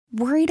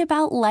Worried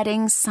about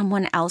letting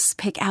someone else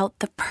pick out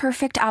the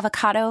perfect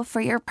avocado for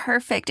your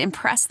perfect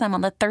impress them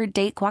on the third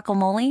date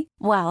guacamole?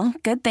 Well,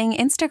 good thing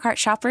Instacart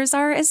shoppers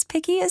are as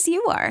picky as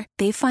you are.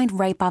 They find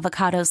ripe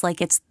avocados like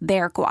it's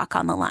their guac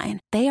on the line.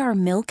 They are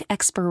milk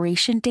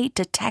expiration date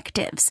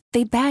detectives.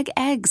 They bag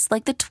eggs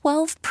like the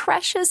 12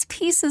 precious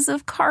pieces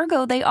of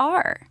cargo they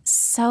are.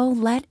 So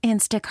let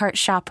Instacart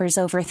shoppers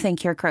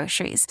overthink your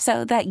groceries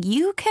so that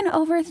you can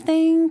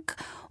overthink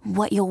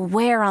what you'll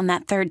wear on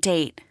that third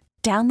date.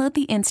 Download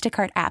the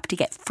Instacart app to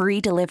get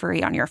free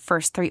delivery on your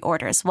first 3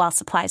 orders while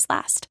supplies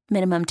last.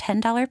 Minimum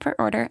 $10 per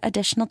order.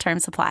 Additional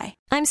terms apply.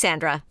 I'm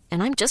Sandra,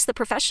 and I'm just the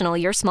professional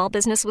your small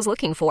business was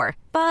looking for.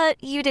 But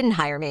you didn't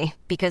hire me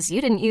because you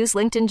didn't use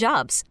LinkedIn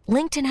Jobs.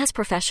 LinkedIn has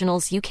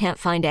professionals you can't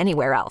find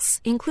anywhere else,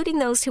 including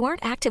those who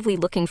aren't actively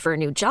looking for a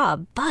new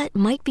job, but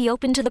might be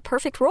open to the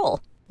perfect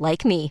role,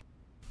 like me.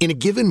 In a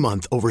given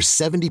month, over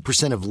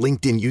 70% of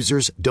LinkedIn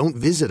users don't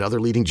visit other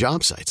leading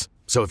job sites.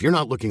 So if you're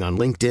not looking on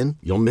LinkedIn,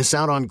 you'll miss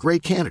out on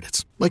great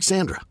candidates like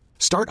Sandra.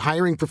 Start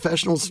hiring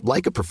professionals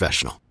like a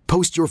professional.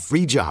 Post your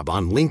free job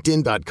on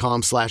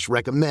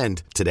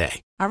linkedin.com/recommend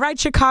today. All right,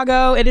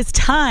 Chicago, it is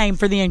time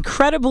for the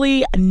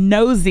incredibly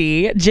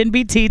nosy Jen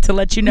BT to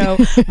let you know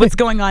what's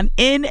going on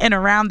in and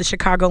around the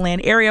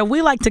Chicagoland area.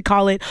 We like to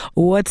call it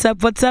What's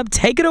Up, What's Up?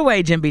 Take it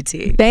away, Jen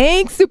BT.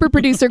 Thanks, super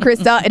producer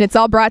Krista. And it's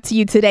all brought to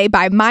you today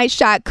by My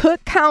Shot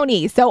Cook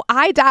County. So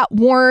IDOT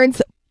warns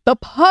the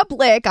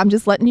public, I'm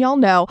just letting y'all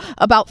know,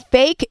 about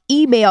fake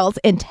emails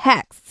and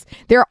texts.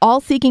 They're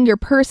all seeking your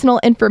personal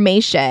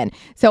information.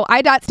 So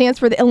IDOT stands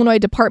for the Illinois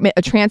Department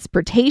of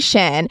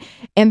Transportation,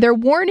 and they're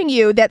warning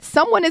you that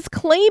someone is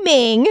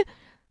claiming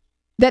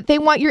that they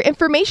want your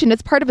information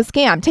as part of a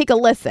scam. Take a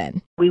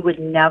listen. We would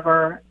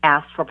never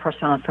ask for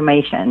personal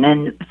information,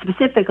 and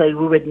specifically,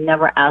 we would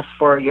never ask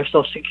for your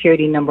social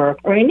security number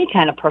or any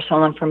kind of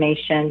personal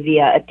information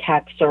via a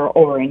text or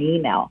over an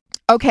email.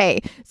 Okay,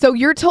 so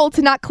you're told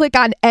to not click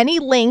on any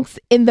links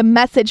in the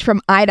message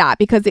from IDOT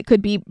because it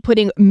could be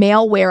putting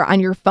malware on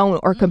your phone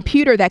or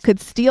computer that could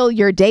steal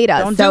your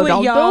data. Don't do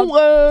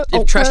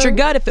it. Trust your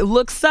gut. If it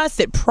looks sus,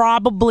 it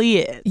probably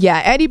is.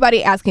 Yeah,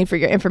 anybody asking for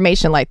your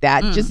information like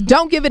that, just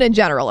don't give it in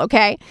general,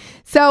 okay?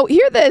 So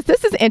hear this.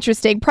 This is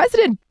interesting.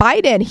 President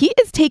Biden, he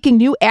is taking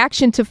new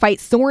action to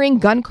fight soaring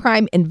gun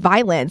crime and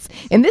violence.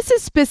 And this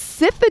is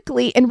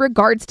specifically in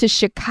regards to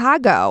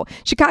Chicago.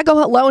 Chicago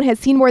alone has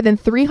seen more than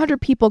 300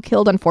 people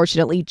killed,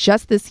 unfortunately,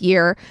 just this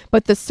year.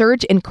 But the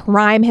surge in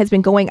crime has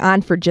been going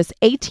on for just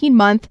 18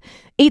 months.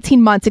 So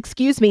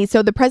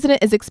the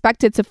president is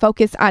expected to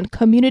focus on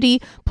community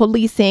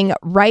policing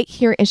right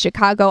here in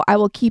Chicago. I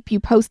will keep you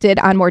posted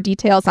on more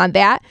details on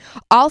that.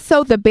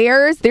 Also, the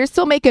Bears, they're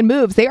still making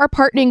moves. They are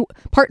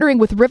partnering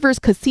with Rivers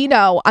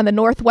Casino on the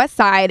northwest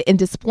side in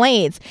Des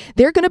Plaines.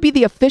 They're going to be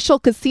the official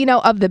casino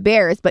of the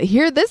Bears. But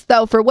hear this,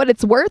 though, for what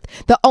it's worth,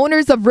 the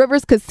owners of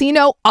Rivers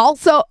Casino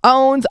also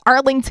owns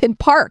Arlington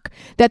Park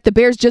that the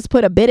Bears just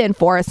put a bid in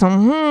for. So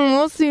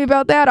we'll see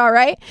about that, all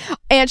right?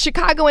 And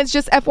Chicagoans,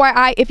 just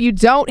FYI, if you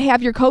don't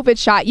have your COVID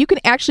shot, you can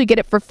actually get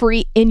it for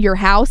free in your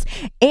house,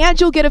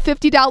 and you'll get a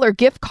 $50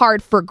 gift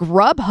card for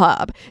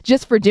Grubhub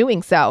just for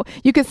doing so.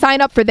 You can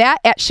sign up for that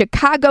at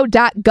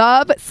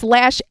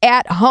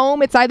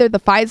chicago.gov/@home. It's either the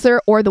Pfizer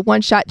or the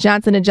one-shot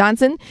Johnson &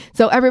 Johnson.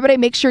 So everybody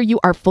make sure you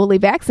are fully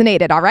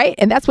vaccinated, all right?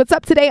 And that's what's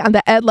up today on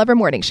the Ed Lover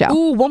Morning Show.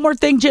 Ooh, one more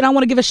thing, Jen. I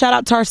want to give a shout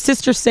out to our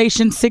sister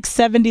station,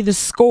 670 The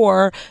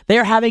Score.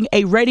 They're having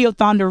a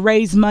radiothon to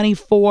raise money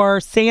for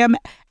Sam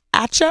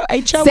Acho,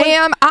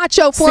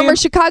 former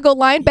Chicago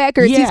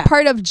linebacker. Yeah. He's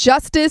part of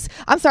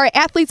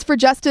Athletes for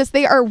Justice.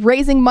 They are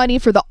raising money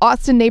for the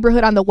Austin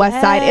neighborhood on the west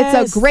side.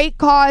 It's a great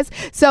cause.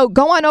 So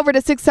go on over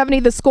to 670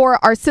 The Score,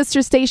 our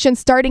sister station,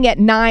 starting at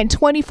 9,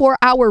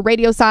 24-hour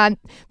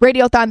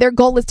radiothon. Their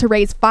goal is to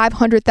raise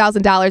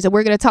 $500,000, and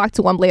we're going to talk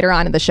to them later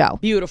on in the show.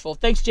 Beautiful.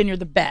 Thanks, Jen. You're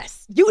the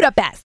best. You the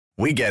best.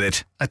 We get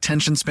it.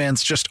 Attention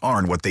spans just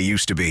aren't what they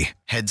used to be.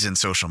 Heads in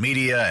social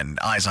media and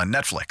eyes on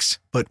Netflix.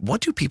 But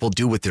what do people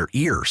do with their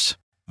ears?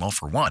 Well,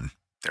 for one,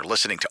 they're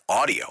listening to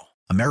audio.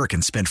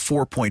 Americans spend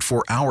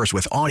 4.4 hours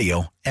with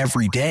audio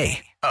every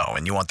day. Oh,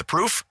 and you want the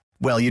proof?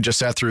 Well, you just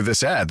sat through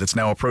this ad that's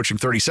now approaching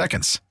 30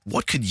 seconds.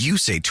 What could you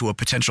say to a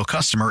potential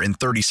customer in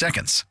 30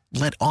 seconds?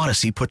 Let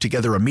Odyssey put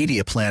together a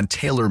media plan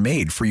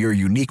tailor-made for your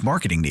unique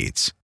marketing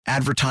needs.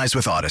 Advertise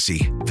with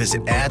Odyssey.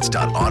 Visit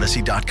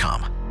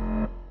ads.odyssey.com.